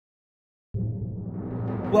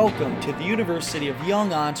Welcome to the University of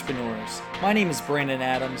Young Entrepreneurs. My name is Brandon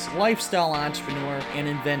Adams, lifestyle entrepreneur and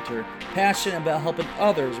inventor, passionate about helping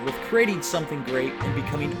others with creating something great and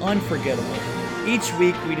becoming unforgettable. Each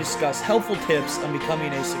week we discuss helpful tips on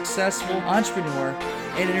becoming a successful entrepreneur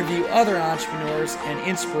and interview other entrepreneurs and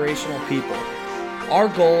inspirational people. Our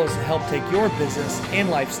goal is to help take your business and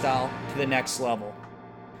lifestyle to the next level.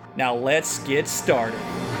 Now let's get started.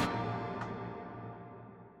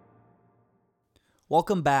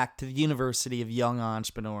 Welcome back to the University of Young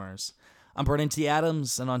Entrepreneurs. I'm Brandon T.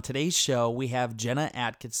 Adams, and on today's show, we have Jenna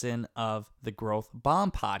Atkinson of the Growth Bomb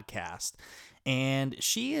podcast. And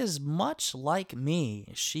she is much like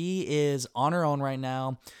me. She is on her own right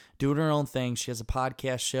now, doing her own thing. She has a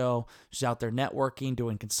podcast show. She's out there networking,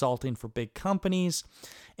 doing consulting for big companies.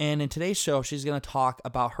 And in today's show, she's going to talk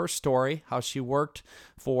about her story, how she worked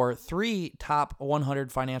for 3 top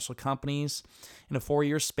 100 financial companies in a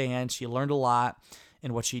 4-year span. She learned a lot.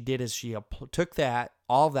 And what she did is she took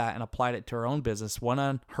all of that, and applied it to her own business, went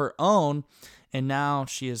on her own, and now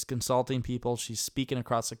she is consulting people. She's speaking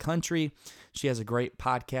across the country. She has a great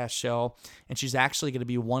podcast show, and she's actually going to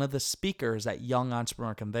be one of the speakers at Young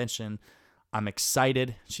Entrepreneur Convention. I'm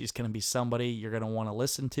excited. She's going to be somebody you're going to want to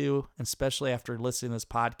listen to, and especially after listening to this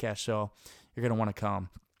podcast show, you're going to want to come.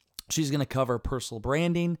 She's going to cover personal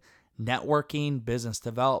branding, networking, business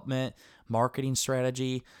development, marketing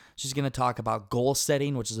strategy. She's going to talk about goal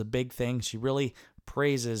setting, which is a big thing. She really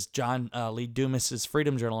praises John Lee Dumas's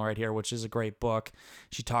Freedom Journal right here, which is a great book.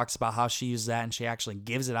 She talks about how she uses that, and she actually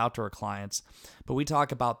gives it out to her clients. But we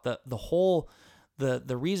talk about the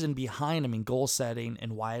reason behind, goal setting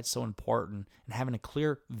and why it's so important, and having a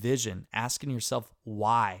clear vision, asking yourself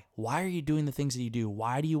why. Why are you doing the things that you do?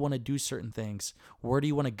 Why do you want to do certain things? Where do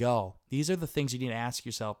you want to go? These are the things you need to ask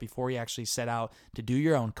yourself before you actually set out to do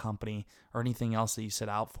your own company or anything else that you set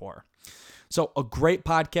out for. So a great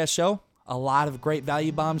podcast show, a lot of great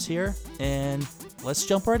value bombs here, and let's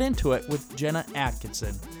jump right into it with Jenna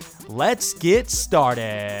Atkinson. Let's get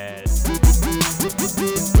started.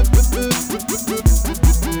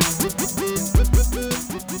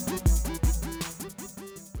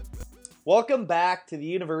 Welcome back to the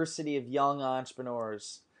University of Young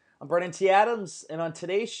Entrepreneurs. I'm Brandon T. Adams, and on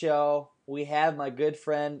today's show, we have my good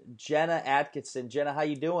friend Jenna Atkinson. Jenna, how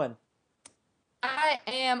you doing? I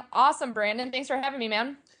am awesome, Brandon. Thanks for having me,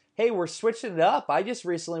 man. Hey, we're switching it up. I just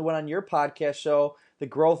recently went on your podcast show, the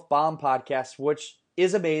Growth Bomb podcast, which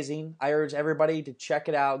is amazing. I urge everybody to check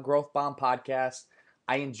it out, Growth Bomb podcast.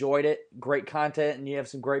 I enjoyed it. Great content, and you have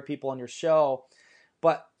some great people on your show.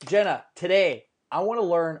 But Jenna, today, I want to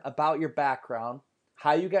learn about your background,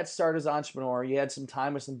 how you got started as an entrepreneur. You had some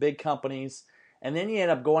time with some big companies, and then you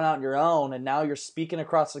end up going out on your own, and now you're speaking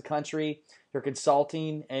across the country, you're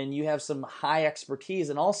consulting, and you have some high expertise.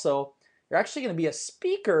 And also, you're actually going to be a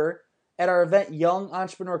speaker at our event, Young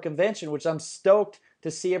Entrepreneur Convention, which I'm stoked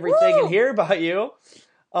to see everything and hear about you.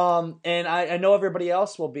 And I know everybody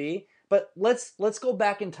else will be. But let's go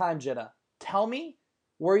back in time, Jenna. Tell me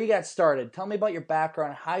where you got started. Tell me about your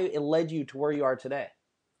background, how it led you to where you are today.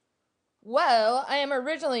 Well, I am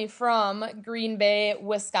originally from Green Bay,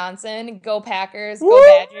 Wisconsin. Go Packers, go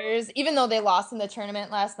Badgers. Even though they lost in the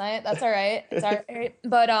tournament last night, that's all right. It's all right.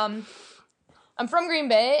 But I'm from Green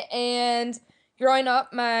Bay, and growing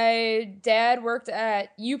up, my dad worked at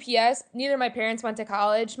UPS. Neither of my parents went to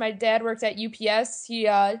college. My dad worked at UPS. He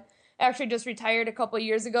actually just retired a couple of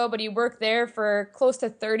years ago, but he worked there for close to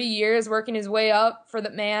 30 years, working his way up for the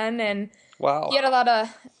man. And wow, he had a lot of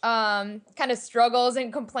kind of struggles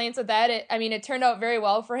and complaints with that. It turned out very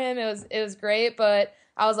well for him. It was great, but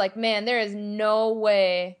I was like, man, there is no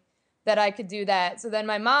way that I could do that. So then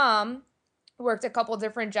my mom worked a couple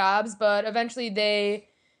different jobs, but eventually they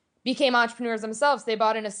became entrepreneurs themselves. They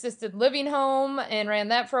bought an assisted living home and ran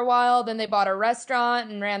that for a while. Then they bought a restaurant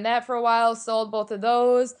and ran that for a while, sold both of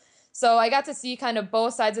those. So I got to see kind of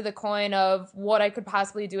both sides of the coin of what I could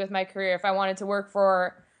possibly do with my career if I wanted to work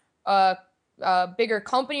for a bigger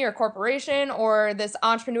company or corporation, or this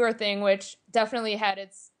entrepreneur thing, which definitely had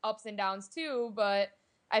its ups and downs too. But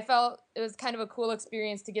I felt it was kind of a cool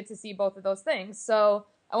experience to get to see both of those things. So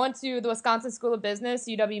I went to the Wisconsin School of Business,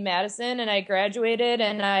 UW-Madison, and I graduated,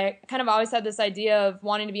 and I kind of always had this idea of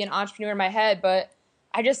wanting to be an entrepreneur in my head, but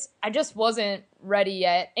I just wasn't ready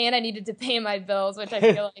yet, and I needed to pay my bills, which I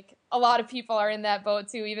feel like a lot of people are in that boat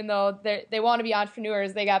too. Even though they want to be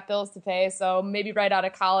entrepreneurs, they got bills to pay, so maybe right out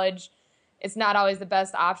of college, it's not always the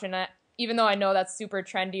best option, even though I know that's super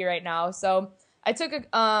trendy right now. So I took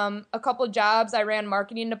a couple of jobs. I ran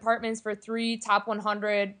marketing departments for 3 top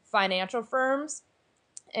 100 financial firms,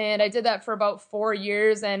 and I did that for about 4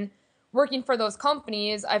 years. And working for those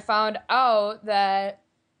companies, I found out that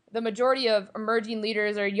the majority of emerging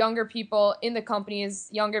leaders are younger people in the companies,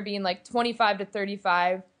 younger being like 25 to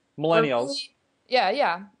 35. Millennials.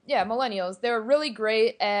 Yeah, millennials. They were really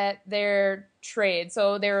great at their trade.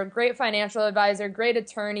 So they were a great financial advisor, great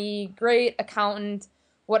attorney, great accountant,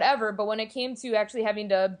 whatever. But when it came to actually having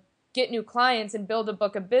to get new clients and build a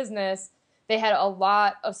book of business, they had a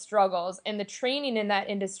lot of struggles. And the training in that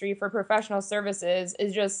industry for professional services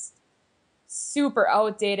is just super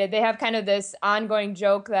outdated. They have kind of this ongoing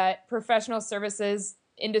joke that professional services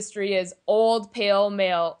industry is old, pale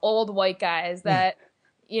male, old white guys that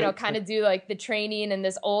kind of do like the training and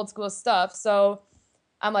this old school stuff. So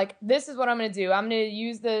I'm like, this is what I'm going to do. I'm going to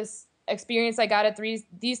use this experience I got at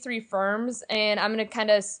these three firms, and I'm going to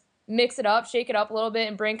kind of mix it up, shake it up a little bit,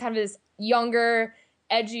 and bring kind of this younger,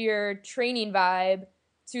 edgier training vibe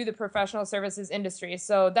to the professional services industry.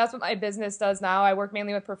 So that's what my business does now. I work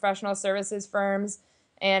mainly with professional services firms,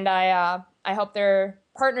 and I help their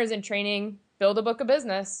partners in training build a book of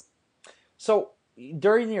business. So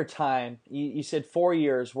during your time, you said 4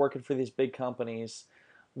 years working for these big companies.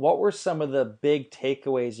 What were some of the big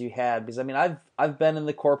takeaways you had? Because I mean, I've been in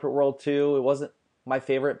the corporate world too. It wasn't my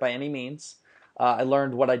favorite by any means. I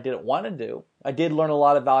learned what I didn't want to do. I did learn a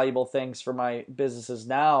lot of valuable things for my businesses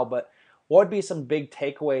now, but what would be some big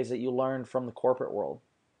takeaways that you learned from the corporate world?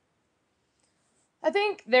 I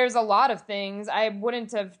think there's a lot of things. I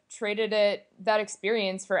wouldn't have traded that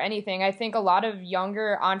experience for anything. I think a lot of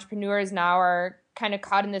younger entrepreneurs now are kind of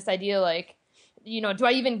caught in this idea like, do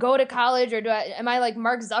I even go to college, or am I like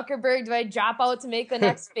Mark Zuckerberg? Do I drop out to make the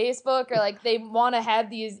next Facebook? Or like they want to have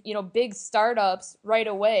these, big startups right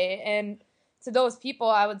away. And to those people,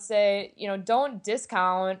 I would say, don't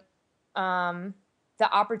discount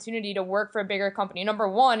the opportunity to work for a bigger company. Number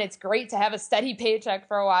one, it's great to have a steady paycheck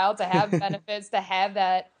for a while, to have benefits, to have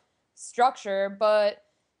that structure. But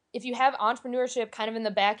if you have entrepreneurship kind of in the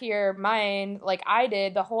back of your mind, like I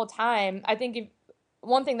did the whole time, I think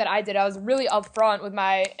one thing that I did, I was really upfront with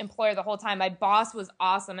my employer the whole time. My boss was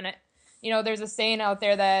awesome. And there's a saying out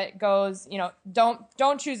there that goes,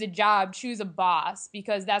 don't choose a job, choose a boss,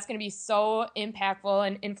 because that's going to be so impactful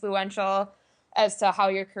and influential as to how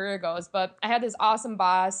your career goes. But I had this awesome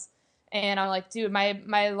boss, and I'm like, dude, my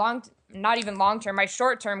not even long-term, my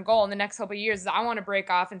short-term goal in the next couple of years is I want to break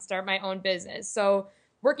off and start my own business. So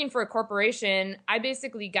working for a corporation, I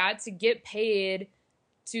basically got to get paid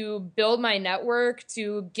to build my network,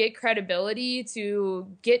 to get credibility, to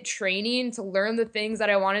get training, to learn the things that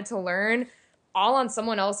I wanted to learn, all on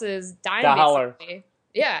someone else's dime, basically.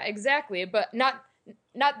 Yeah, exactly. But not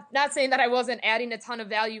saying that I wasn't adding a ton of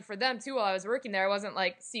value for them too while I was working there. I wasn't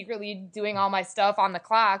like secretly doing all my stuff on the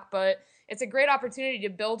clock, but it's a great opportunity to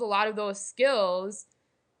build a lot of those skills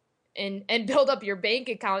and build up your bank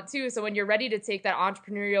account too. So when you're ready to take that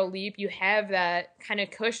entrepreneurial leap, you have that kind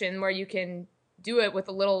of cushion where you can do it with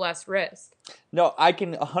a little less risk. No, I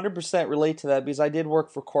can 100% relate to that because I did work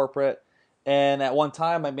for corporate, and at one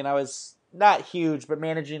time, I mean, I was not huge, but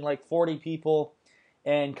managing like 40 people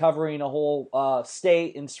and covering a whole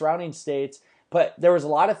state and surrounding states. But there was a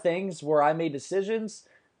lot of things where I made decisions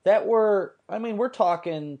that were, I mean, we're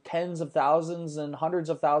talking tens of thousands and hundreds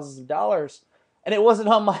of thousands of dollars, and it wasn't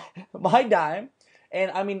on my dime. And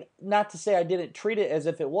I mean, not to say I didn't treat it as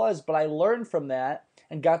if it was, but I learned from that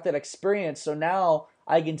and got that experience. So now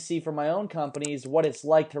I can see from my own companies what it's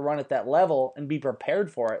like to run at that level and be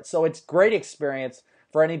prepared for it. So it's great experience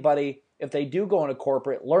for anybody if they do go into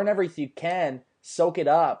corporate. Learn everything you can, soak it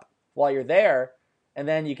up while you're there, and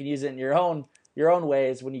then you can use it in your own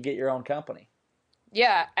ways when you get your own company.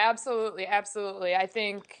 Yeah, absolutely, absolutely. I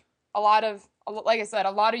think like I said,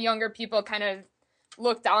 a lot of younger people kind of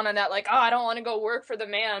look down on that like, oh, I don't want to go work for the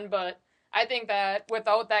man, but I think that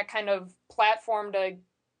without that kind of platform to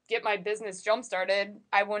get my business jump started,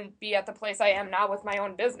 I wouldn't be at the place I am now with my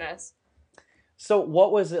own business. So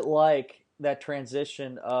what was it like, that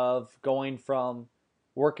transition of going from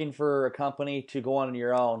working for a company to going on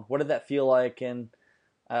your own? What did that feel like? And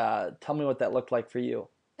tell me what that looked like for you.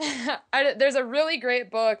 There's a really great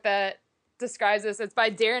book that describes this. It's by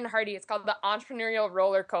Darren Hardy. It's called The Entrepreneurial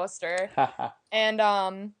Roller Coaster. And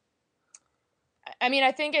I mean,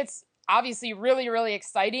 I think it's obviously really, really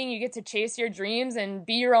exciting. You get to chase your dreams and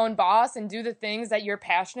be your own boss and do the things that you're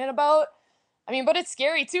passionate about. I mean, but it's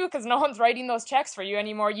scary too because no one's writing those checks for you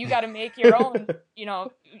anymore. You got to make your own,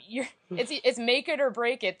 it's make it or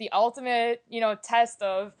break it. The ultimate, test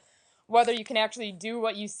of whether you can actually do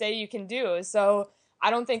what you say you can do. So I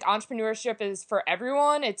don't think entrepreneurship is for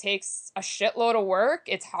everyone. It takes a shitload of work.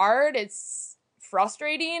 It's hard. It's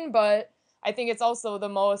frustrating, but I think it's also the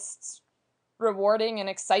most rewarding and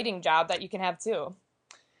exciting job that you can have too.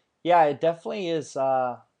 Yeah, it definitely is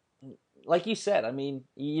like you said, I mean,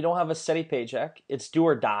 you don't have a steady paycheck. It's do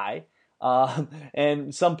or die.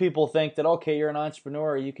 And some people think that, okay, you're an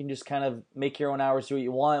entrepreneur, you can just kind of make your own hours, do what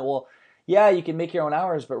you want. Well, yeah, you can make your own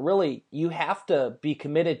hours, but really, you have to be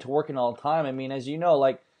committed to working all the time. I mean, as you know,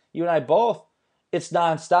 like you and I both, it's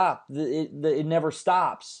nonstop. It never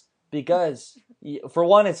stops because, for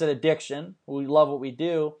one, it's an addiction. We love what we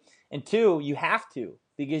do. And two, you have to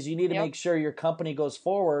because you need to make sure your company goes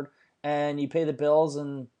forward and you pay the bills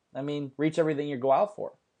and, I mean, reach everything you go out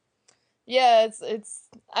for. Yeah, it's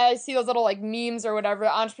I see those little like memes or whatever.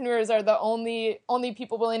 Entrepreneurs are the only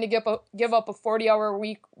people willing to give up a 40-hour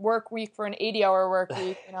work week for an 80-hour work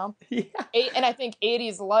week, you know? Yeah. And I think 80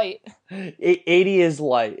 is light. 80 is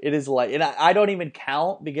light. It is light. And I don't even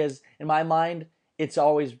count because in my mind, it's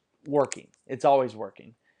always working. It's always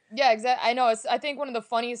working. Yeah, exactly. I know. I think one of the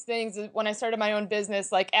funniest things is when I started my own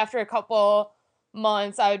business, like after a couple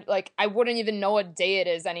months, I wouldn't even know what day it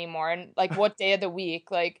is anymore and like what day of the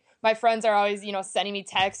week. Like my friends are always, sending me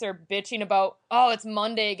texts or bitching about, oh, it's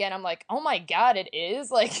Monday again. I'm like, oh my God, it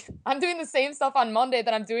is? Like I'm doing the same stuff on Monday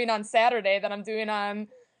that I'm doing on Saturday, that I'm doing on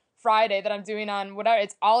Friday, that I'm doing on whatever.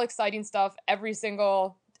 It's all exciting stuff I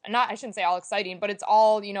shouldn't say all exciting, but it's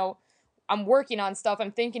all, I'm working on stuff.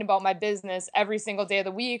 I'm thinking about my business every single day of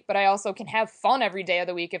the week, but I also can have fun every day of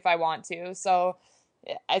the week if I want to. So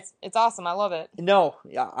it's awesome. I love it. No,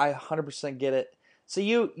 yeah, I 100% get it. So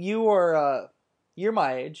you are you're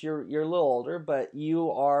my age. You're a little older, but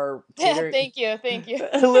you are catering. Thank you.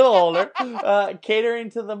 A little older, catering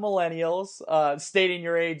to the millennials. Stating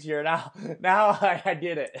your age here now. Now I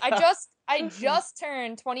did it. I just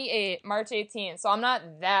turned 28 March 18th, so I'm not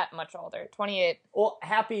that much older. 28. Well,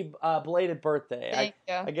 happy belated birthday. Thank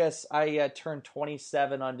you. I guess I turned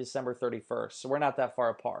 27 on December 31st, so we're not that far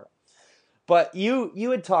apart. But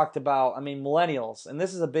you had talked about, I mean, millennials, and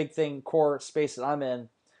this is a big thing, core space that I'm in,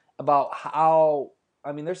 about how,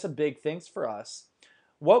 I mean, there's some big things for us.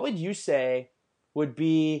 What would you say would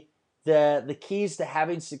be the keys to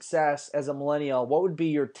having success as a millennial? What would be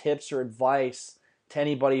your tips or advice to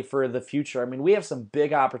anybody for the future? I mean, we have some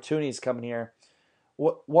big opportunities coming here.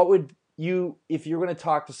 What would you, if you're going to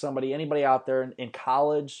talk to somebody, anybody out there in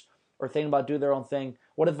college or thinking about doing their own thing,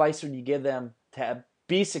 what advice would you give them to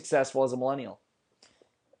be successful as a millennial?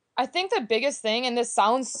 I think the biggest thing, and this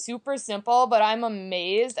sounds super simple, but I'm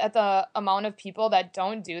amazed at the amount of people that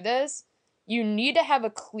don't do this. You need to have a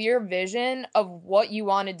clear vision of what you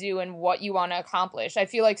want to do and what you want to accomplish. I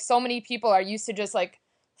feel like so many people are used to just like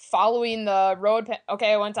following the road.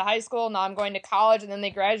 Okay, I went to high school, now I'm going to college, and then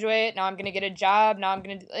they graduate. Now I'm going to get a job.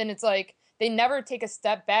 And it's like they never take a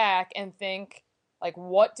step back and think, like,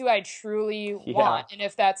 what do I truly want? And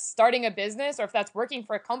if that's starting a business or if that's working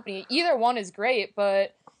for a company, either one is great,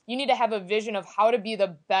 but you need to have a vision of how to be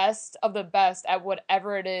the best of the best at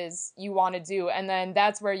whatever it is you want to do. And then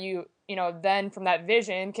that's where then from that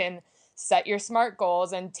vision can set your SMART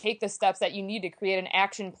goals and take the steps that you need to create an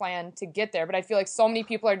action plan to get there. But I feel like so many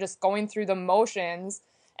people are just going through the motions,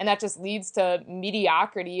 and that just leads to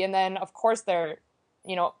mediocrity. And then, of course, they're,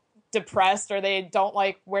 depressed, or they don't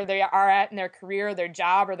like where they are at in their career, their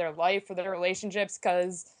job, or their life, or their relationships,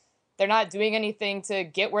 because they're not doing anything to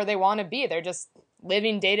get where they want to be. They're just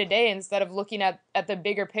living day to day instead of looking at the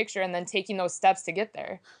bigger picture and then taking those steps to get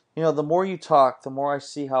there. The more you talk, the more I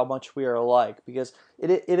see how much we are alike, because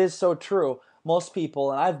it is so true. Most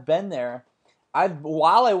people, and I've been there,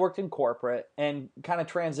 while I worked in corporate and kind of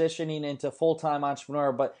transitioning into full-time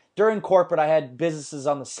entrepreneur, but during corporate I had businesses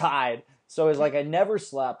on the side, so it was like I never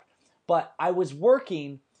slept. But I was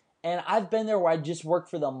working, and I've been there where I just worked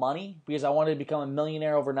for the money because I wanted to become a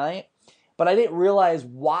millionaire overnight. But I didn't realize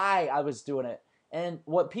why I was doing it. And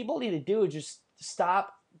what people need to do is just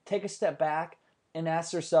stop, take a step back, and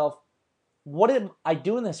ask yourself, what am I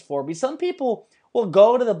doing this for? Because some people will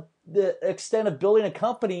go to the extent of building a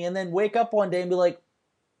company and then wake up one day and be like,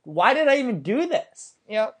 why did I even do this?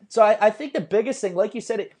 Yep. So I think the biggest thing, like you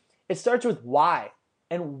said, it starts with why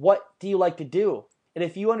and what do you like to do? And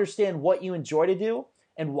if you understand what you enjoy to do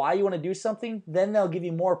and why you want to do something, then they'll give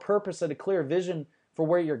you more purpose and a clear vision for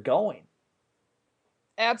where you're going.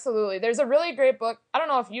 Absolutely. There's a really great book. I don't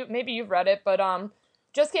know if maybe you've read it, but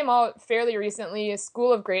just came out fairly recently.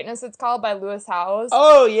 School of Greatness, it's called, by Lewis Howes.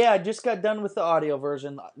 Oh yeah, I just got done with the audio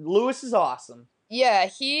version. Lewis is awesome. Yeah,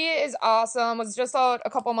 he is awesome. Was just out a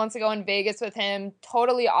couple months ago in Vegas with him.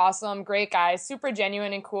 Totally awesome, great guy, super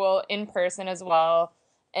genuine and cool in person as well.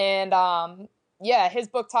 And yeah, his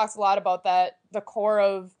book talks a lot about that, the core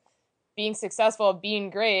of being successful, being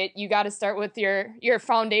great. You got to start with your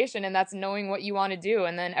foundation, and that's knowing what you want to do,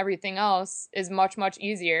 and then everything else is much, much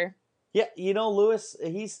easier. Yeah, Lewis,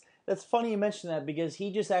 That's funny you mentioned that because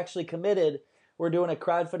he just actually committed. We're doing a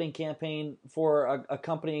crowdfunding campaign for a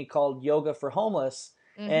company called Yoga for Homeless,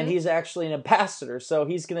 and Mm-hmm. he's actually an ambassador. So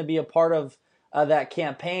he's going to be a part of that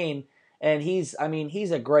campaign. And he's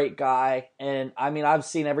a great guy. And I mean, I've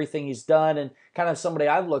seen everything he's done and kind of somebody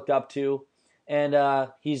I've looked up to. And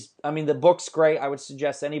the book's great. I would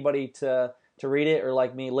suggest anybody to read it or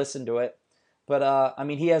like me, listen to it. But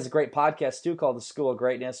he has a great podcast too called The School of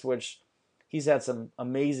Greatness, which he's had some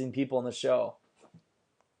amazing people on the show.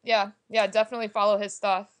 Yeah, definitely follow his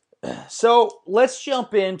stuff. So let's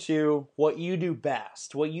jump into what you do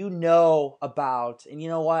best, what you know about. And you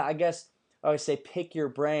know what? I guess I always say pick your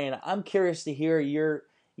brain. I'm curious to hear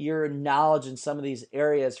your knowledge in some of these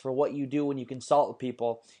areas for what you do when you consult with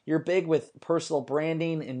people. You're big with personal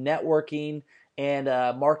branding and networking and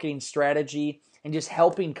marketing strategy and just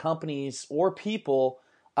helping companies or people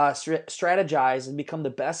strategize and become the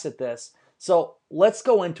best at this. So let's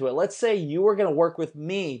go into it. Let's say you were going to work with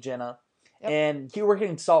me, Jenna, Yep. and you were going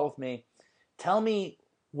to consult with me. Tell me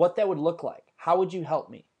what that would look like. How would you help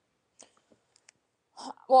me?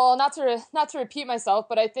 Well, not to repeat myself,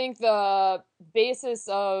 but I think the basis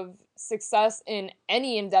of success in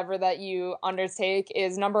any endeavor that you undertake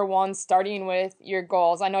is number one, starting with your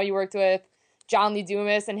goals. I know you worked with John Lee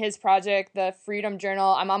Dumas and his project, the Freedom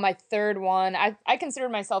Journal. I'm on my third one. I considered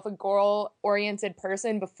myself a goal-oriented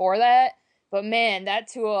person before that. But man, that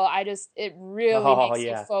tool, it really Oh, makes you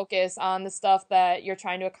yeah. focus on the stuff that you're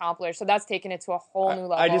trying to accomplish. So that's taken it to a whole new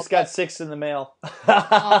level. I just got 6 in the mail. Oh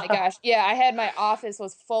my gosh. Yeah, I had my office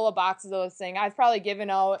was full of boxes of those things. I've probably given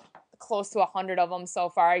out close to 100 of them so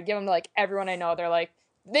far. I give them to like everyone I know. They're like,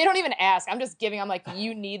 they don't even ask. I'm just giving. I'm like,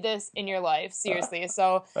 you need this in your life. Seriously.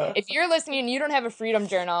 So if you're listening and you don't have a Freedom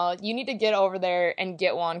Journal, you need to get over there and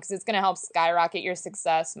get one because it's going to help skyrocket your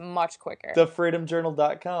success much quicker.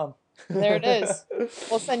 TheFreedomJournal.com. There it is.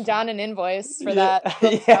 We'll send John an invoice for Yeah.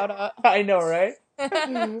 that. Yeah, I know, right?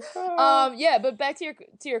 But back to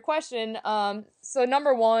your question. So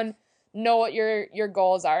number one, know what your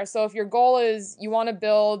goals are. So if your goal is you want to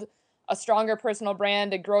build a stronger personal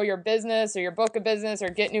brand to grow your business or your book of business or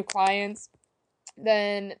get new clients,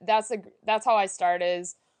 then that's how I start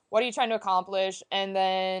is what are you trying to accomplish? And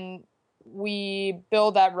then we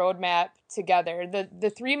build that roadmap together.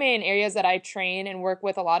 The three main areas that I train and work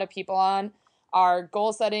with a lot of people on are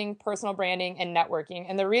goal setting, personal branding, and networking.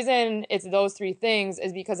 And the reason it's those three things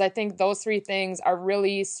is because I think those three things are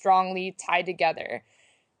really strongly tied together.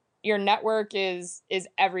 Your network is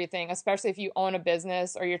everything, especially if you own a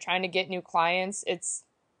business or you're trying to get new clients. It's,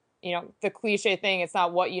 the cliche thing, it's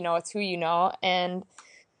not what you know, it's who you know. And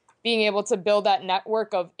being able to build that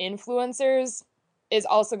network of influencers is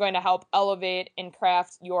also going to help elevate and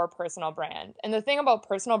craft your personal brand. And the thing about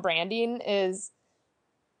personal branding is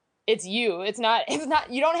it's you. It's not,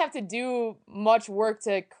 you don't have to do much work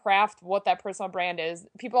to craft what that personal brand is.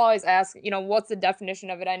 People always ask, what's the definition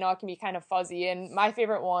of it? I know it can be kind of fuzzy. And my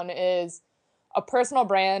favorite one is a personal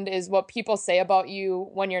brand is what people say about you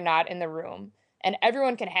when you're not in the room. And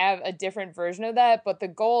everyone can have a different version of that. But the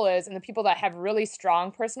goal is, and the people that have really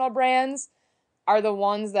strong personal brands are the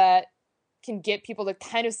ones that can get people to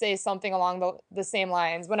kind of say something along the same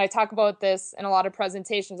lines. When I talk about this in a lot of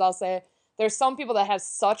presentations, I'll say there's some people that have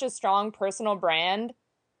such a strong personal brand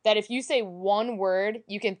that if you say one word,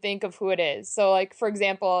 you can think of who it is. So like, for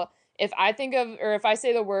example, if I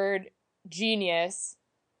say the word genius,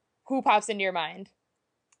 who pops into your mind?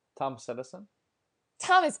 Thomas Edison.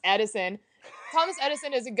 Thomas Edison. Thomas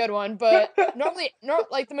Edison is a good one, but normally,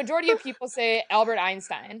 like the majority of people say Albert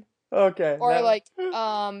Einstein. Okay. Or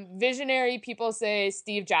visionary people say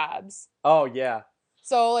Steve Jobs. Oh, yeah.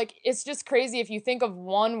 So like it's just crazy if you think of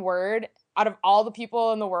one word out of all the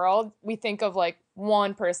people in the world, we think of like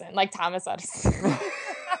one person, like Thomas Edison.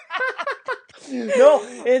 No,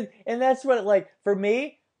 and that's what for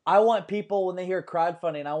me, I want people when they hear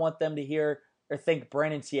crowdfunding, I want them to hear or think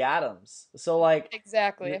Brandon T. Adams. So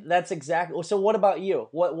Exactly. That's exactly. So what about you?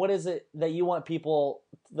 What is it that you want people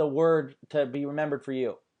the word to be remembered for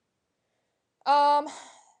you? That's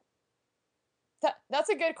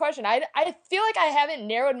a good question. I feel like I haven't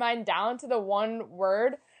narrowed mine down to the one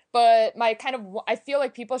word, but I feel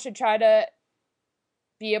like people should try to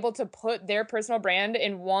be able to put their personal brand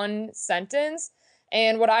in one sentence.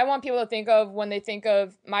 And what I want people to think of when they think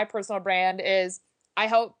of my personal brand is I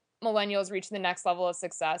help millennials reach the next level of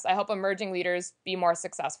success. I help emerging leaders be more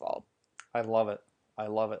successful. I love it.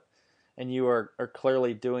 And you are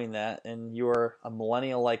clearly doing that. And you are a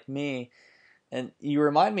millennial like me. And you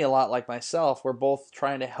remind me a lot like myself. We're both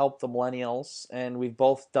trying to help the millennials. And we've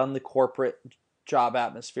both done the corporate job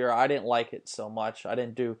atmosphere. I didn't like it so much. I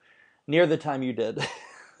didn't do near the time you did.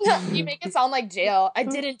 You make it sound like jail. I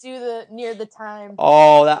didn't do the near the time.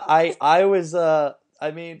 Oh, that I was I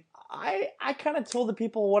mean, I kind of told the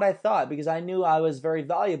people what I thought because I knew I was very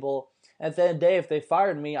valuable. At the end of the day, if they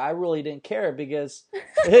fired me, I really didn't care because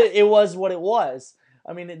it was what it was.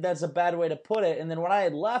 I mean, that's a bad way to put it. And then when I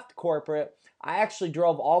had left corporate, I actually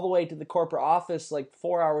drove all the way to the corporate office, like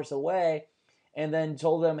 4 hours away, and then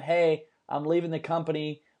told them, "Hey, I'm leaving the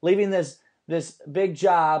company, leaving this big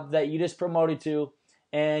job that you just promoted to,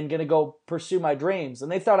 and gonna go pursue my dreams."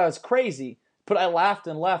 And they thought I was crazy, but I laughed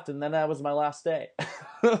and left, and then that was my last day.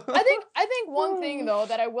 I think one thing though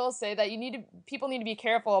that I will say that people need to be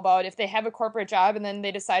careful about if they have a corporate job and then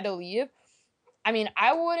they decide to leave. I mean,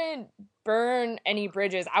 I wouldn't burn any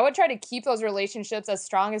bridges. I would try to keep those relationships as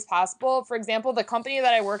strong as possible. For example, the company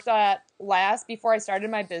that I worked at last before I started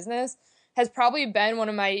my business has probably been one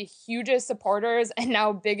of my hugest supporters and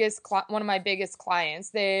now one of my biggest clients.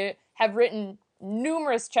 They have written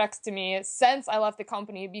numerous checks to me since I left the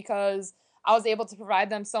company because I was able to provide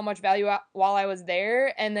them so much value while I was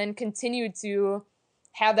there, and then continued to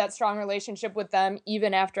have that strong relationship with them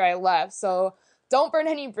even after I left. So don't burn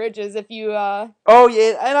any bridges if you Oh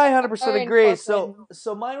yeah, and I 100% are in agree. corporate.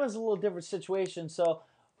 So mine was a little different situation. So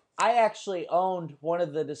I actually owned one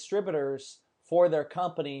of the distributors for their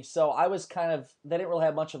company, so I was they didn't really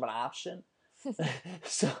have much of an option.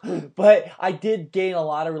 So, but I did gain a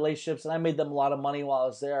lot of relationships, and I made them a lot of money while I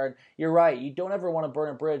was there. And you're right, you don't ever want to burn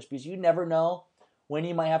a bridge because you never know when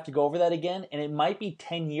you might have to go over that again, and it might be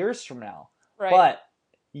 10 years from now. Right. But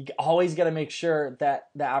you always got to make sure that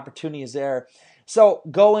the opportunity is there. So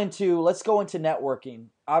let's go into networking.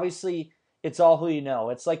 Obviously, it's all who you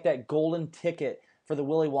know. It's like that golden ticket for the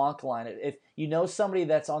Willy Wonka line. If you know somebody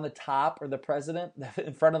that's on the top or the president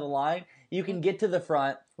in front of the line, you can get to the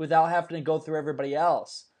front without having to go through everybody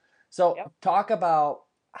else. So Yep. talk about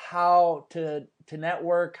how to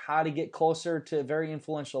network, how to get closer to very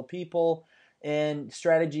influential people, and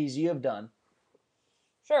strategies you have done.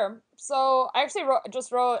 Sure. So I actually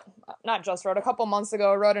a couple months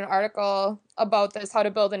ago, wrote an article about this, how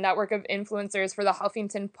to build a network of influencers for the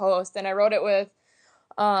Huffington Post. And I wrote it with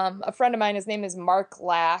a friend of mine. His name is Mark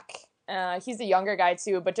Lack. He's a younger guy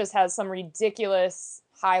too, but just has some ridiculous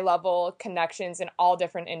high level connections in all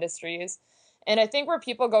different industries. And I think where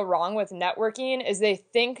people go wrong with networking is they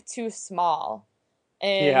think too small.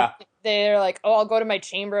 And Yeah. they're like, oh, I'll go to my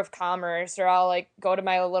chamber of commerce, or I'll like go to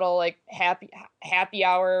my little like happy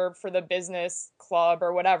hour for the business club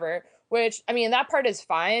or whatever, which I mean, that part is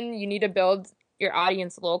fine. You need to build your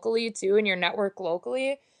audience locally too and your network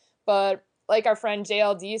locally. But like our friend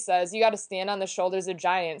JLD says, you got to stand on the shoulders of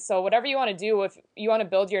giants. So whatever you want to do, if you want to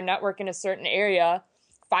build your network in a certain area,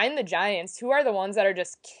 find the giants. Who are the ones that are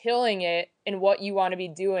just killing it in what you want to be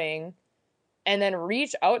doing? And then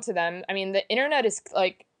reach out to them. I mean, the internet is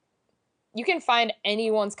like, you can find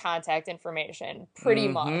anyone's contact information pretty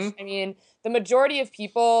much. I mean, the majority of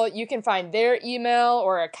people, you can find their email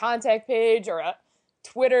or a contact page or a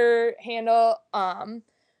Twitter handle.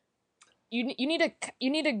 You need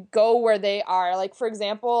to go where they are. Like, for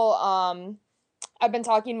example, I've been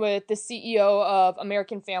talking with the CEO of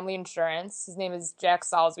American Family Insurance. His name is Jack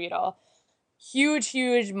Salzwedel.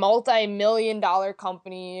 Huge, multi-million-dollar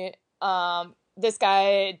company. This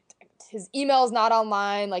guy, his email is not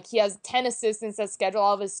online. Like, he has 10 assistants that schedule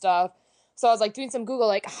all of his stuff. So I was like doing some Google,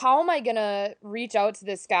 like, how am I gonna reach out to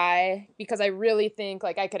this guy? Because I really think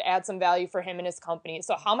like I could add some value for him and his company.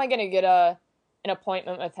 So how am I gonna get an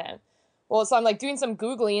appointment with him? Well, so I'm like doing some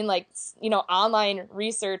Googling, like, online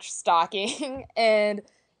research stalking, and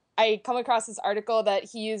I come across this article that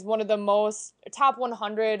he's one of the top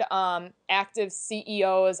 100 active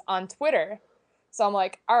CEOs on Twitter. So I'm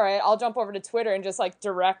like, all right, I'll jump over to Twitter and just like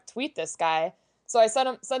direct tweet this guy. So I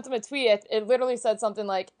sent him a tweet. It literally said something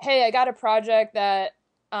like, hey, I got a project that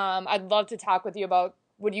I'd love to talk with you about.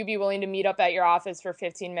 Would you be willing to meet up at your office for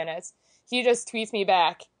 15 minutes? He just tweets me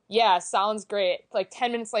back, yeah, sounds great. Like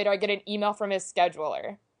 10 minutes later, I get an email from his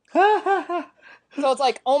scheduler. So it's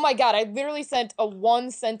like, oh my God, I literally sent a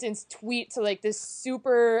 1-sentence tweet to like this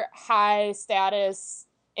super high status,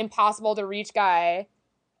 impossible to reach guy.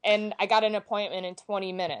 And I got an appointment in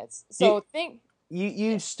 20 minutes. So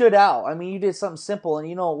you stood out. I mean, you did something simple,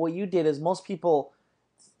 and what you did is most people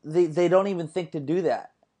they don't even think to do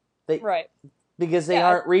that. Right. Because they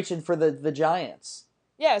aren't reaching for the giants.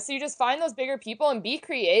 Yeah, so you just find those bigger people and be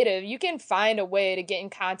creative. You can find a way to get in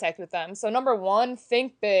contact with them. So number 1,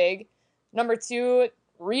 think big. Number 2,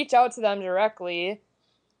 reach out to them directly.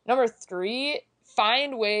 Number 3,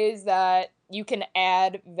 find ways that you can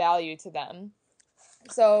add value to them.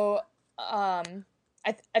 So I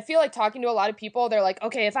feel like talking to a lot of people, they're like,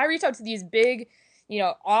 okay, if I reach out to these big,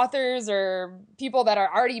 authors or people that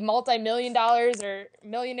are already multi-million dollars or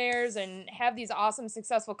millionaires and have these awesome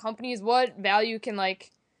successful companies, what value can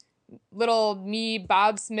like little me,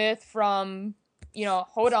 Bob Smith from,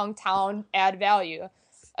 Hodong Town add value?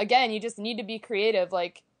 Again, you just need to be creative.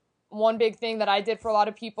 Like, one big thing that I did for a lot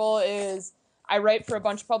of people is I write for a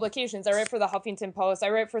bunch of publications. I write for the Huffington Post. I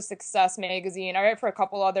write for Success Magazine. I write for a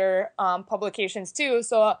couple other publications too.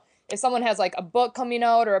 So if someone has like a book coming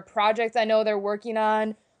out or a project I know they're working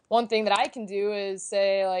on, one thing that I can do is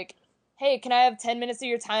say like, hey, can I have 10 minutes of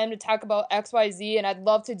your time to talk about XYZ? And I'd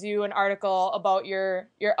love to do an article about your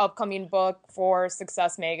upcoming book for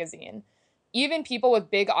Success Magazine. Even people with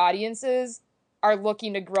big audiences are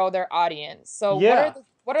looking to grow their audience. So Yeah.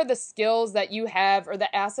 what are the skills that you have or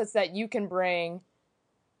the assets that you can bring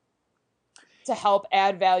to help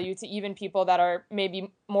add value to even people that are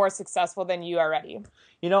maybe more successful than you already?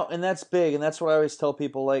 And that's big, and that's what I always tell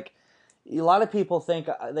people. Like, a lot of people think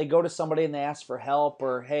they go to somebody and they ask for help,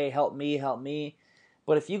 or, hey, help me, help me.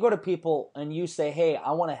 But if you go to people and you say, hey,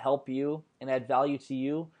 I want to help you and add value to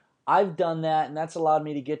you, I've done that, and that's allowed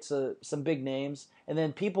me to get to some big names. And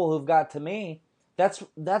then people who've got to me, that's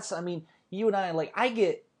I mean, you and I, like, I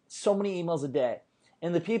get so many emails a day.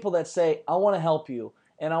 And the people that say, I want to help you,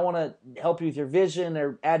 and I want to help you with your vision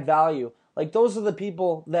or add value, like, those are the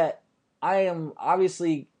people that I am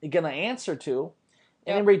obviously going to answer to.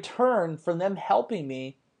 And in return, from them helping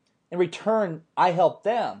me, in return, I help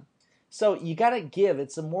them. So you got to give.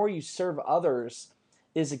 It's the more you serve others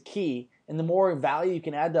is a key, and the more value you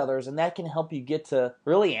can add to others, and that can help you get to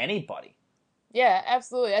really anybody. Yeah,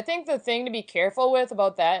 absolutely. I think the thing to be careful with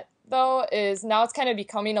about that, though, is now it's kind of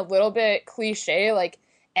becoming a little bit cliche, like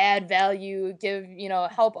add value, give,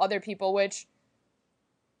 help other people, which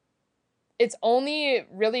it's only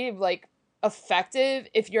really like effective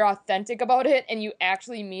if you're authentic about it and you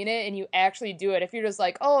actually mean it and you actually do it. If you're just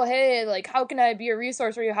like, oh, hey, like, how can I be a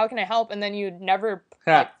resource for you? How can I help? And then you never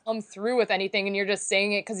like, come through with anything and you're just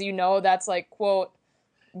saying it because that's like, quote,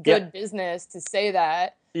 good business to say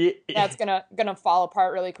that. That's gonna fall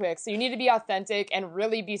apart really quick. So you need to be authentic and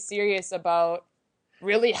really be serious about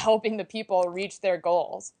really helping the people reach their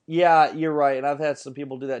goals. Yeah, you're right. And I've had some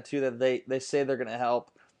people do that too, that they say they're going to help.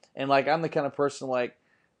 And like, I'm the kind of person, like,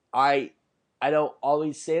 I don't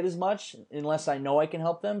always say it as much unless I know I can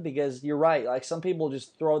help them, because you're right. Like, some people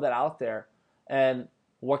just throw that out there, and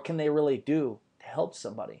what can they really do to help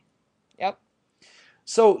somebody? Yep.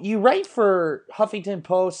 So you write for Huffington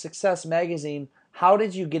Post, Success Magazine. How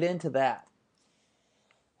did you get into that?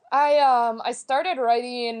 I started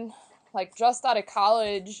writing like just out of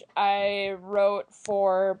college. I wrote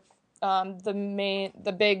for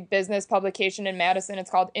the big business publication in Madison.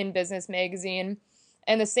 It's called In Business Magazine.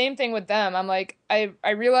 And the same thing with them. I'm like, I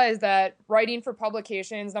realized that writing for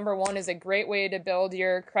publications, number one, is a great way to build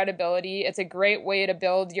your credibility. It's a great way to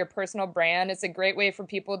build your personal brand. It's a great way for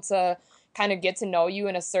people to kind of get to know you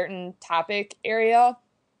in a certain topic area.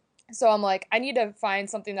 So I'm like, I need to find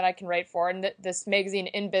something that I can write for. And this magazine,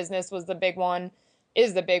 In Business, is the big one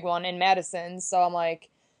in Madison. So I'm like,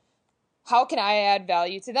 how can I add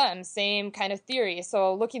value to them? Same kind of theory.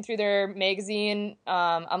 So looking through their magazine,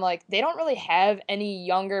 I'm like, they don't really have any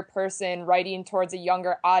younger person writing towards a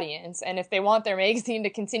younger audience. And if they want their magazine to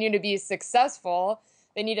continue to be successful,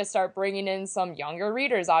 they need to start bringing in some younger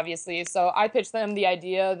readers, obviously. So I pitched them the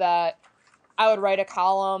idea that I would write a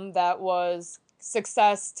column that was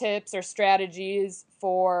success tips or strategies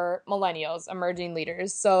for millennials, emerging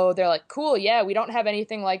leaders. So they're like, cool, yeah, we don't have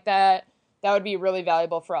anything like that. That would be really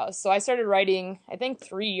valuable for us. So I started writing, I think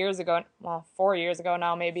 4 years ago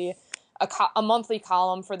now maybe, a monthly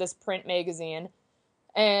column for this print magazine.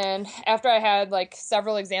 And after I had like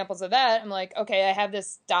several examples of that, I'm like, okay, I have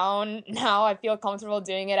this down now. I feel comfortable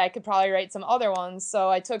doing it. I could probably write some other ones. So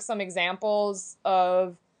I took some examples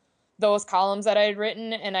of those columns that I had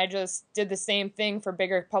written, and I just did the same thing for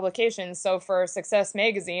bigger publications. So for Success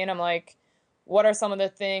Magazine, I'm like, what are some of the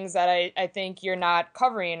things that I think you're not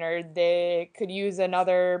covering or they could use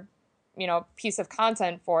another, piece of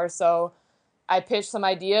content for? So I pitched some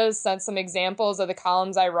ideas, sent some examples of the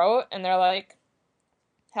columns I wrote, and they're like,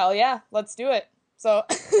 hell yeah, let's do it. So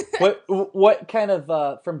what kind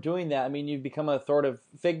of, from doing that, I mean, you've become an authoritative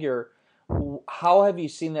figure. How have you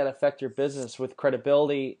seen that affect your business with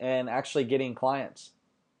credibility and actually getting clients?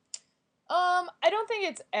 I don't think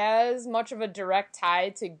it's as much of a direct tie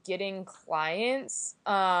to getting clients.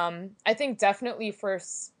 I think definitely for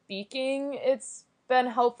speaking, it's been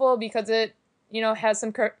helpful because it, has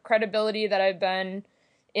some credibility that I've been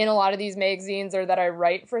in a lot of these magazines or that I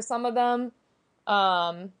write for some of them.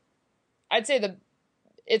 I'd say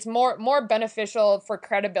it's more beneficial for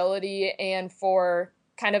credibility and for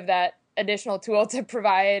kind of that additional tool to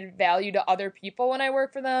provide value to other people when I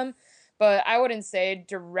work for them. But I wouldn't say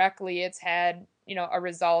directly it's had, a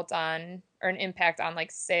result on or an impact on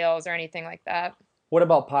like sales or anything like that. What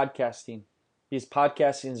about podcasting? Because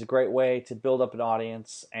podcasting is a great way to build up an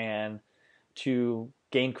audience and to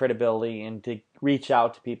gain credibility and to reach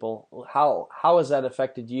out to people. How has that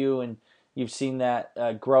affected you, and you've seen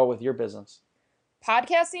that grow with your business?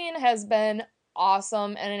 Podcasting has been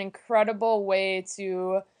awesome and an incredible way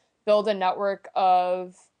to build a network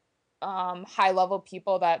of high level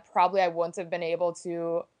people that probably I wouldn't have been able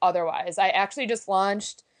to otherwise. I actually just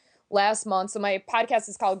launched last month. So my podcast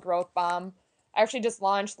is called Growth Bomb. I actually just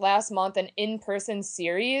launched last month an in-person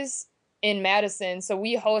series in Madison. So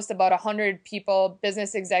we host about 100 people,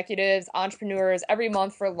 business executives, entrepreneurs every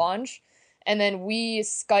month for lunch. And then we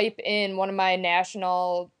Skype in one of my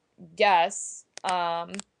national guests,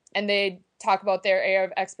 and they talk about their area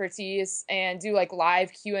of expertise and do like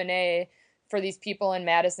live Q&A for these people in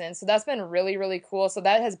Madison. So that's been really, really cool. So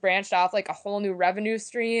that has branched off like a whole new revenue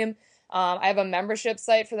stream. I have a membership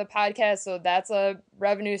site for the podcast, so that's a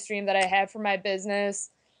revenue stream that I have for my business.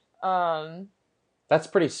 That's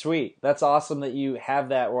pretty sweet. That's awesome that you have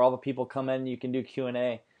that where all the people come in and you can do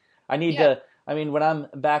Q&A. When I'm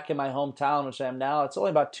back in my hometown, which I am now, it's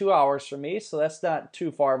only about 2 hours for me, so that's not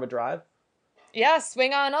too far of a drive. Yeah,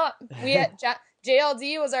 swing on up. We had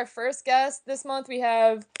JLD was our first guest this month. We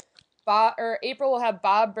have April will have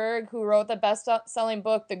Bob Berg, who wrote the best-selling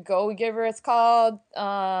book, The Go-Giver, it's called.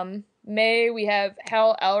 May, we have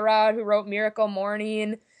Hal Elrod, who wrote Miracle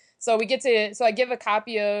Morning. So I give a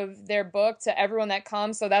copy of their book to everyone that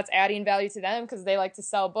comes. So that's adding value to them because they like to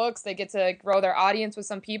sell books. They get to grow their audience with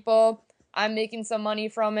some people. I'm making some money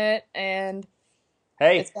from it, and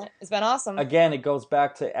hey, it's been awesome. Again, it goes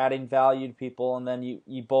back to adding value to people, and then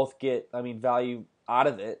you both get, value out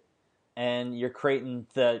of it. And you're creating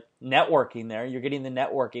the networking there. You're getting the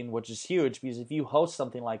networking, which is huge because if you host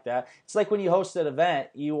something like that, it's like when you host an event,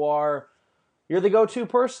 you're the go-to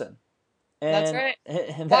person. And, that's right.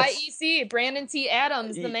 And YEC, Brandon T.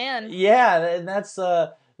 Adams, the man. Yeah, and that's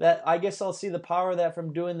that. I guess I'll see the power of that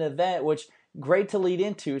from doing the event, which great to lead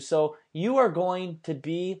into. So you are going to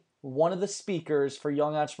be one of the speakers for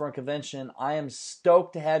Young Entrepreneur Convention. I am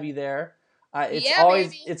stoked to have you there.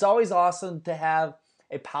 It's always awesome to have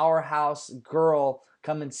a powerhouse girl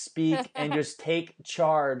come and speak and just take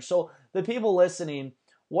charge. So the people listening,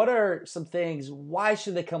 what are some things, why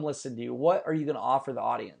should they come listen to you? What are you going to offer the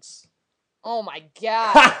audience? Oh my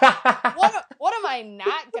God. What am I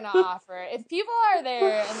not going to offer? If people are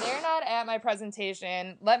there and they're not at my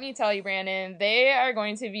presentation, let me tell you, Brandon, they are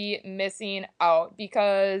going to be missing out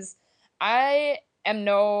because I am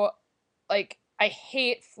I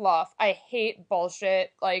hate fluff. I hate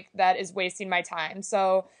bullshit that is wasting my time.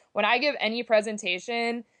 So when I give any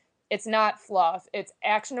presentation, it's not fluff. It's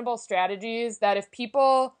actionable strategies that if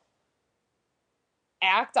people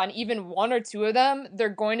act on even one or two of them, they're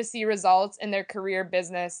going to see results in their career,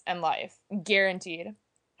 business, and life. Guaranteed.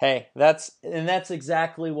 Hey, that's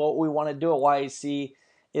exactly what we want to do at YAC,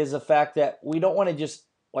 is the fact that we don't want to just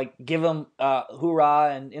give them hoorah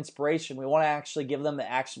and inspiration. We want to actually give them the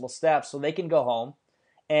actionable steps so they can go home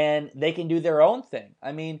and they can do their own thing.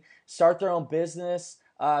 Start their own business,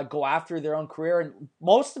 go after their own career. And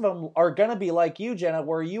most of them are going to be like you, Jenna,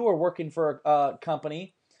 where you were working for a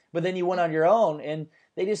company, but then you went on your own and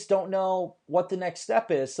they just don't know what the next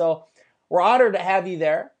step is. So we're honored to have you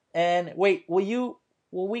there. And wait, will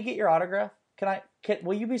we get your autograph?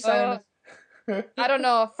 Will you be signing this? I don't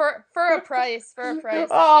know. For a price.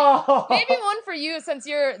 Oh. Maybe one for you since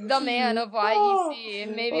you're the man of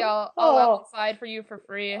YEC. Maybe I'll let it slide for you for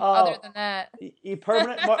free. Other than that.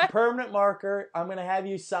 Permanent marker. I'm going to have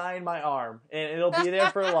you sign my arm. And it'll be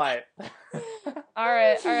there for life. All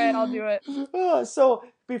right. I'll do it. So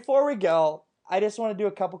before we go, I just want to do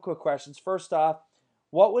a couple quick questions. First off,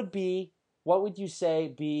 what would you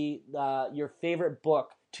say be your favorite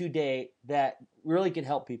book to date that really could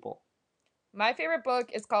help people? My favorite book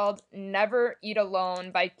is called Never Eat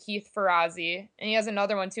Alone by Keith Ferrazzi. And he has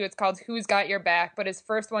another one too. It's called Who's Got Your Back? But his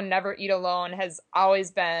first one, Never Eat Alone, has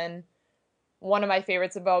always been one of my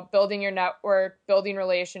favorites about building your network, building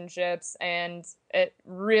relationships. And it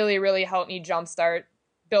really, really helped me jumpstart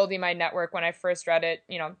building my network when I first read it,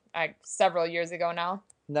 several years ago now.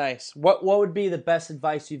 Nice. What would be the best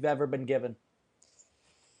advice you've ever been given?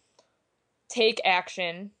 Take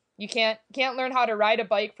action. You can't learn how to ride a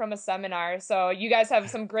bike from a seminar. So you guys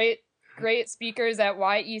have some great speakers at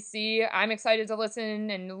YEC. I'm excited to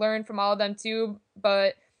listen and learn from all of them too.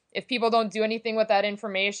 But if people don't do anything with that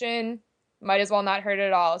information, might as well not hurt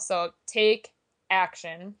at all. So take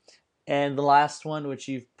action. And the last one, which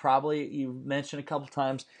you've mentioned a couple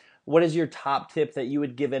times, what is your top tip that you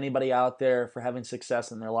would give anybody out there for having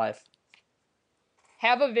success in their life?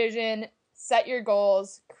 Have a vision, set your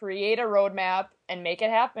goals, create a roadmap, and make it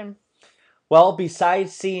happen. Well,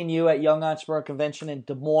 besides seeing you at Young Entrepreneur Convention in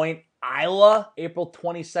Des Moines, Iowa, April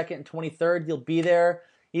 22nd and 23rd, you'll be there.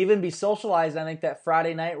 Even be socialized. I think that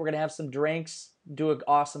Friday night we're going to have some drinks, do an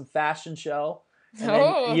awesome fashion show. And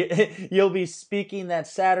then you'll be speaking that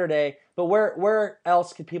Saturday. But where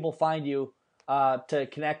else can people find you to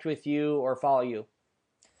connect with you or follow you?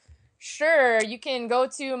 Sure. You can go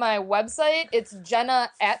to my website. It's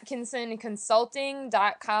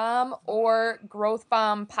jennaatkinsonconsulting.com or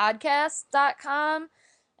growthbombpodcast.com.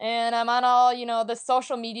 And I'm on all, the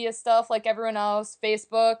social media stuff like everyone else,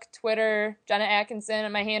 Facebook, Twitter, Jenna Atkinson.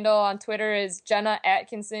 And my handle on Twitter is Jenna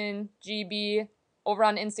Atkinson GB over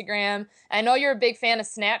on Instagram. I know you're a big fan of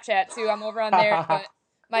Snapchat too. I'm over on there,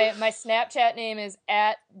 but my Snapchat name is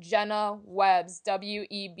 @JennaWebbs,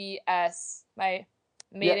 WEBS. My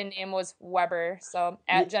maiden name was Weber, so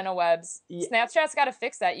Jenna Webbs. Snapchat's got to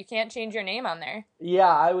fix that. You can't change your name on there. Yeah,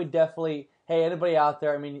 I would definitely. Hey, anybody out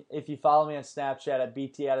there, if you follow me on Snapchat at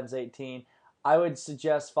BTAdams18, I would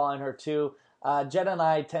suggest following her too. Jenna and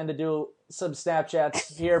I tend to do some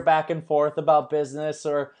Snapchats here back and forth about business,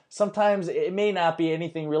 or sometimes it may not be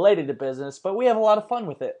anything related to business, but we have a lot of fun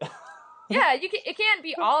with it. Yeah, it can't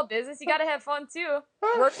be all business. You got to have fun too.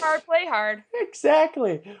 Work hard, play hard.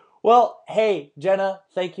 Exactly. Well, hey, Jenna,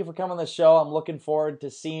 thank you for coming on the show. I'm looking forward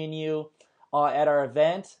to seeing you at our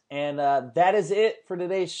event. And that is it for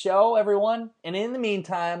today's show, everyone. And in the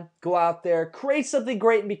meantime, go out there, create something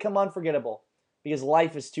great, and become unforgettable, because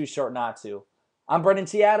life is too short not to. I'm Brendan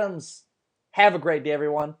T. Adams. Have a great day,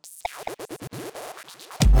 everyone.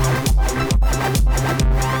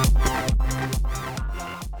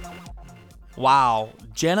 Wow,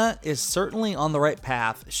 Jenna is certainly on the right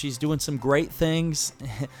path. She's doing some great things.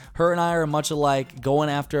 Her and I are much alike, going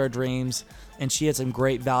after our dreams, and she had some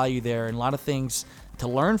great value there and a lot of things to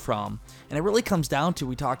learn from. And it really comes down to,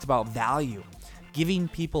 we talked about value, giving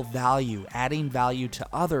people value, adding value to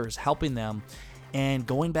others, helping them, and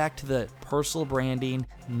going back to the personal branding,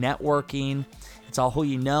 networking. It's all who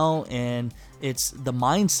you know, and it's the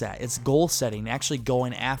mindset. It's goal setting, actually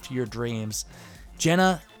going after your dreams.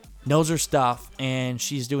 Jenna knows her stuff, and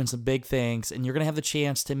she's doing some big things, and you're going to have the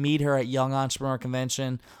chance to meet her at Young Entrepreneur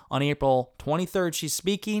Convention on April 23rd. She's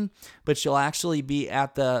speaking, but she'll actually be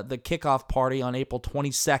at the kickoff party on April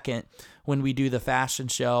 22nd when we do the fashion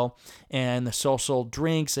show and the social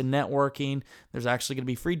drinks and networking. There's actually going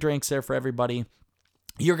to be free drinks there for everybody.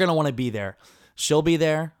 You're going to want to be there. She'll be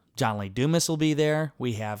there. John Lee Dumas will be there.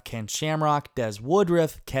 We have Ken Shamrock, Des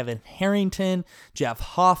Woodruff, Kevin Harrington, Jeff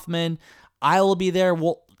Hoffman. I will be there.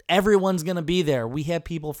 Everyone's going to be there. We have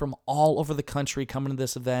people from all over the country coming to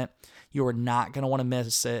this event. You are not going to want to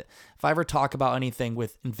miss it. If I ever talk about anything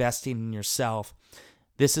with investing in yourself,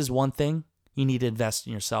 this is one thing. You need to invest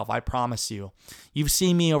in yourself. I promise you. You've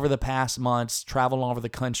seen me over the past months travel all over the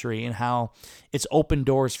country and how it's opened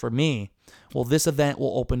doors for me. Well, this event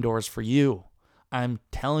will open doors for you. I'm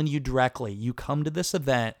telling you directly. You come to this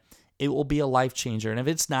event, it will be a life changer. And if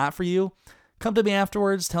it's not for you, come to me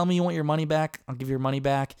afterwards. Tell me you want your money back. I'll give you your money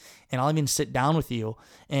back. And I'll even sit down with you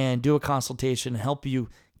and do a consultation and help you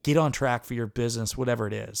get on track for your business, whatever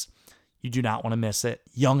it is. You do not want to miss it.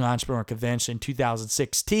 Young Entrepreneur Convention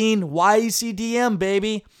 2016. YECDM,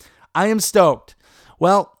 baby. I am stoked.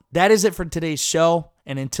 Well, that is it for today's show.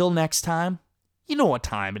 And until next time, you know what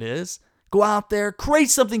time it is. Go out there, create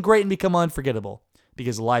something great, and become unforgettable,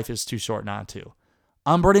 because life is too short not to.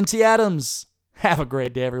 I'm Brendan T. Adams. Have a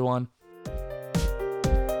great day, everyone.